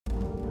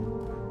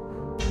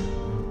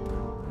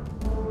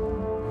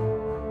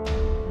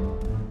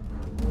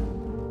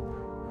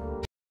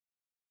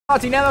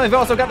Now that they've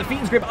also got the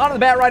Fiend's Grip onto the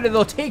Bat Rider,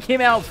 they'll take him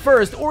out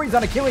first. Ori's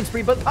on a killing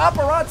spree, but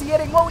Paparazzi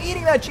getting low,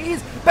 eating that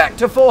cheese, back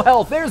to full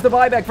health. There's the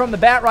buyback from the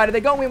Bat Rider.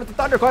 They go in with the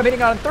Thunderclap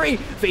hitting on 3.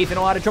 Faith in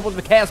a lot of troubles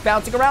with Cast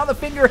bouncing around. The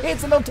finger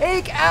hits, and they'll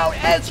take out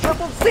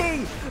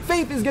SCCC.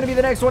 Faith is going to be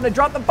the next one to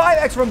drop the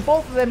buybacks from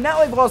both of them.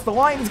 Now they've lost the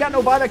line. He's got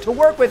no buyback to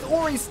work with.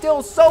 Ori's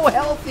still so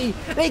healthy.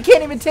 They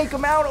can't even take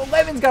him out.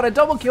 11's got a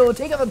double kill to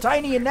take out the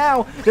Tiny, and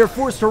now they're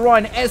forced to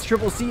run.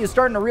 SCCC is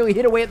starting to really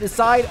hit away at the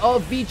side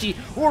of Vici.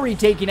 Ori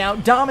taking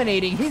out,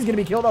 dominating. He's going to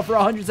be killed off for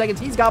 100 seconds.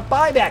 He's got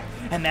buyback,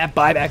 and that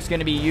buyback's going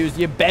to be used.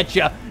 You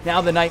betcha. Now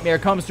the Nightmare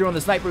comes through on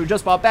the Sniper who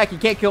just fought back. He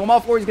can't kill him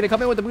off. Ori's going to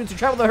come in with the boots to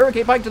travel the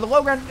Hurricane Pike to the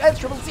low ground.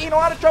 SCCC in a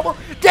lot of trouble.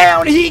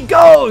 Down he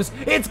goes.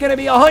 It's going to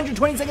be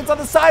 120 seconds on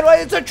the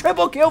sideway. It's a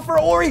triple kill for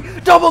Ori.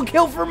 Double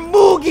kill for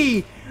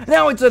Mugi.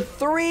 Now it's a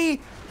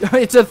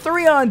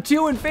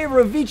 3-on-2 in favor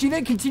of Vici.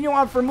 They continue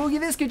on for Mugi.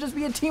 This could just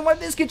be a team wipe.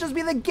 This could just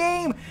be the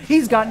game.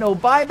 He's got no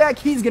buyback.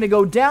 He's going to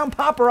go down.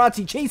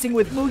 Paparazzi chasing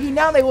with Mugi.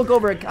 Now they look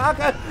over at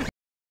Kaka.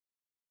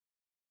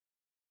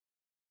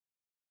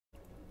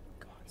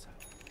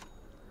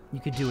 You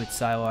could do it,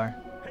 Sylar.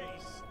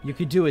 You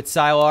could do it,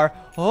 Sylar.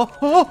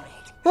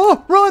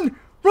 Oh, run!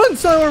 Run,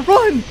 Sylar,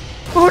 run!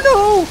 Oh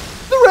no!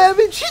 The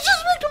Ravage! He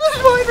just picked up the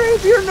Divine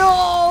Rapier!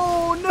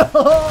 No! No!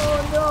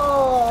 No!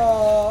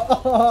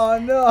 Oh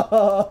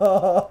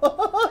no!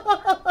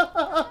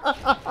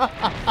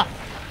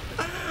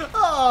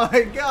 Oh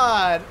my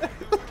god!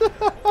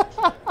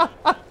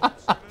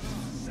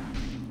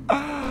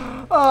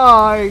 Oh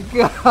my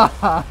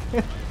god!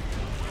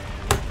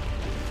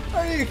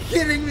 Are you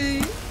kidding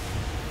me?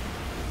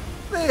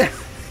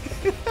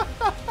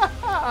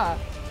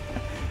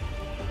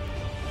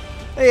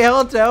 They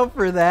held out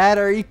for that.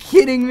 Are you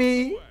kidding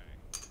me?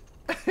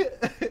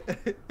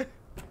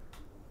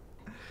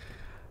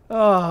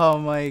 Oh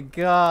my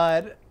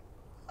god.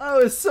 I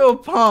was so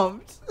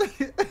pumped.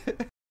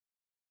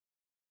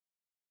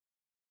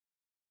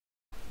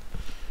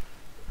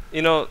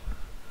 You know,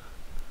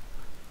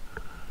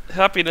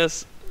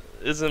 happiness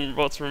isn't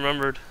what's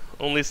remembered,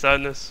 only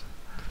sadness.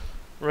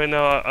 Right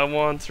now, I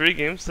won 3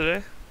 games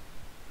today.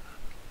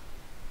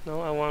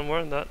 No, I won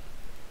more than that.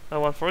 I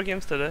won 4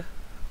 games today.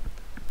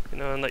 You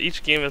know, and like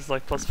each game is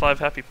like +5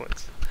 happy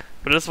points.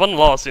 But it's one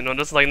loss, you know,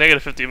 that's like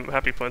negative 50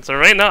 happy points. So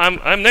right now,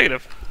 I'm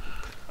negative.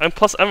 I'm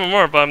plus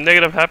MMR, but I'm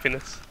negative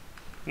happiness.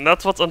 And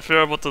that's what's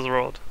unfair about this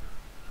world.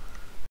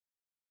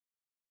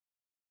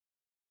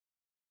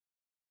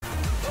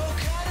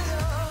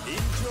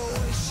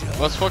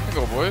 Let's fucking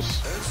go,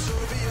 boys.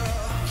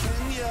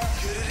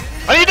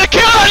 I need to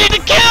kill! I need to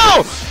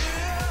kill!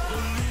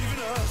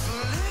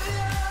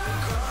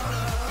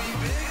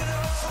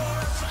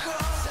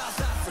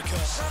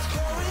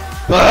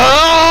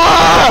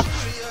 Ah!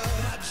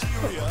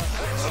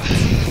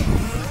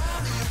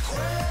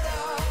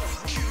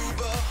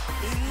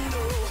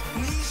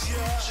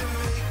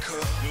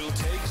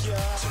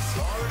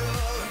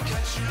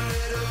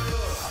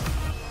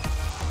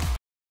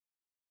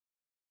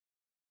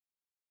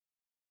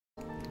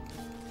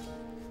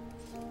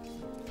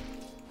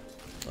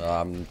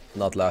 I'm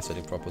not last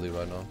hitting properly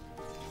right now.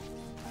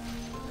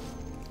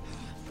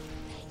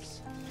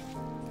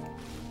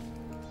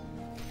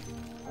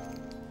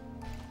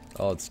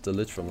 Oh, it's the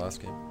Lich from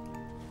last game.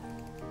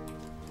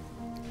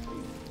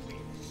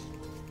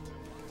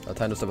 I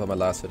time to step up my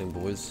last hitting,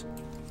 boys.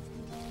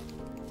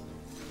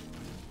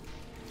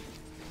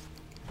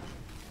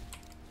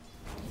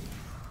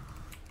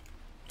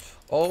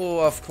 Oh,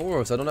 of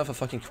course. I don't have a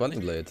fucking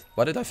Quelling Blade.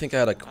 Why did I think I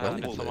had a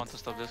Quelling Blade? I want to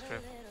stop this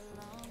crap.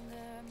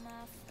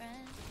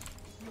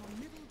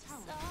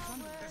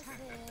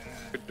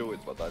 Could do it,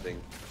 but I think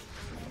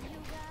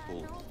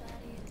cool.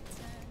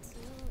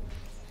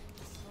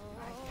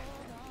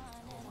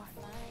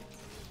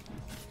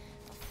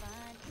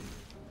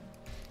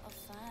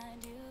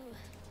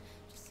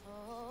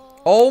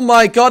 Oh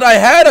my god, I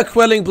had a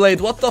Quelling Blade!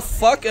 What the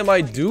fuck am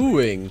I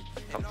doing?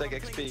 Come take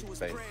XP,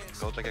 Bane.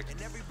 Go take XP.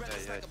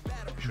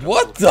 Yeah.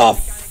 What the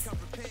f-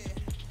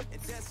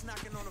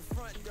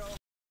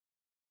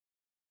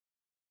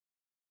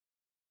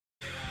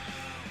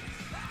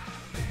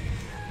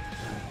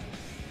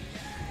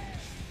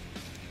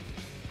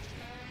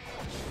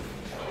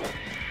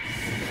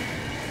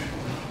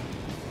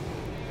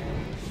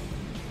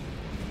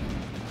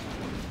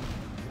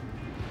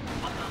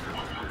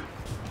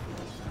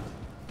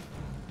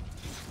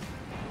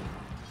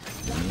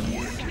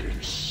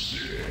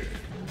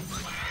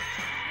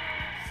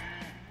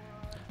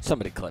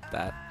 Somebody clip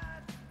that.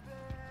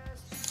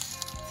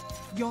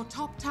 Your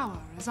top tower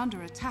is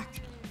under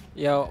attack.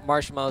 Yo,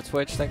 Marshmallow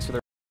Twitch, thanks for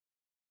the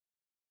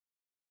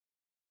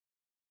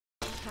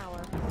Tower.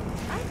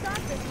 I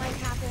thought this might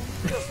happen.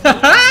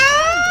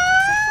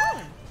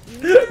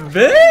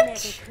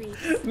 Bitch!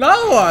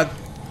 Now what?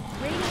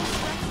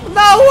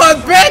 Now what,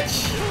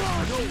 bitch?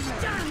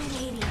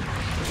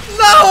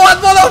 Now what,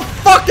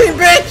 motherfucking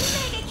bitch?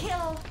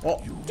 Oh,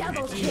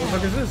 what the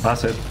fuck is this?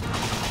 That's it.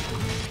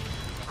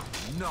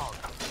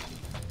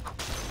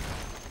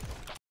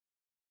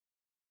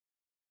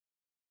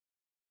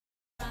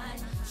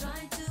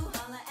 Trying to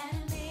holler at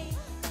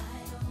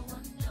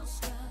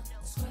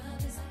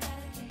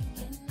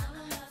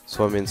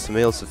So I mean,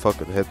 Samail's a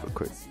fucking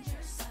hypocrite.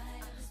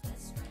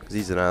 Cause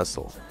he's an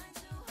asshole.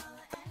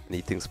 And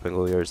he thinks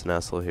Bengalore is an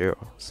asshole hero,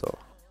 so...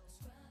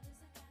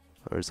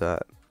 There's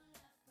that.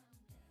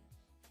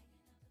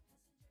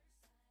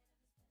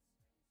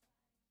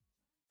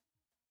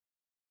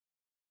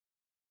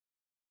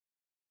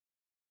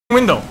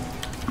 Window.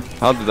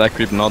 How did that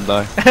creep not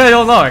die? I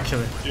don't know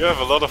actually. You have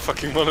a lot of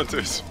fucking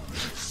monitors.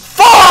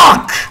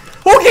 Fuck!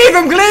 Who gave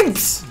him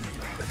glimpse?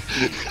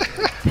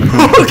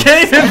 Who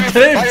gave him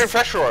glimpse? Fire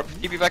pressure orb.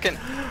 Keep you back in.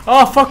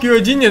 Oh fuck, you're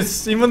a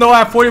genius. Even though I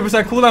have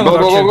 40% cooldown Go,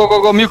 reduction.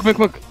 go.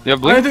 Milk. You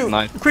have blink?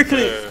 Nice.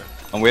 Quickly.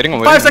 I'm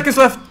waiting. 5 seconds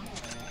left.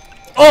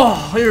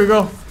 Oh, here we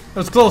go. That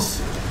was close.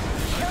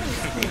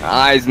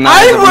 Nice.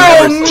 I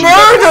will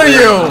murder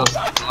you!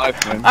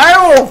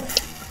 I will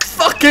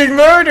fucking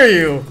murder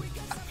you!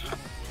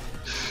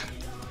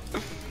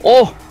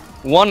 Oh!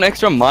 One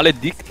extra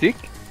maledictic.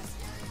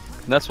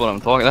 That's what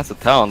I'm talking. That's a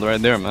talent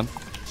right there, man.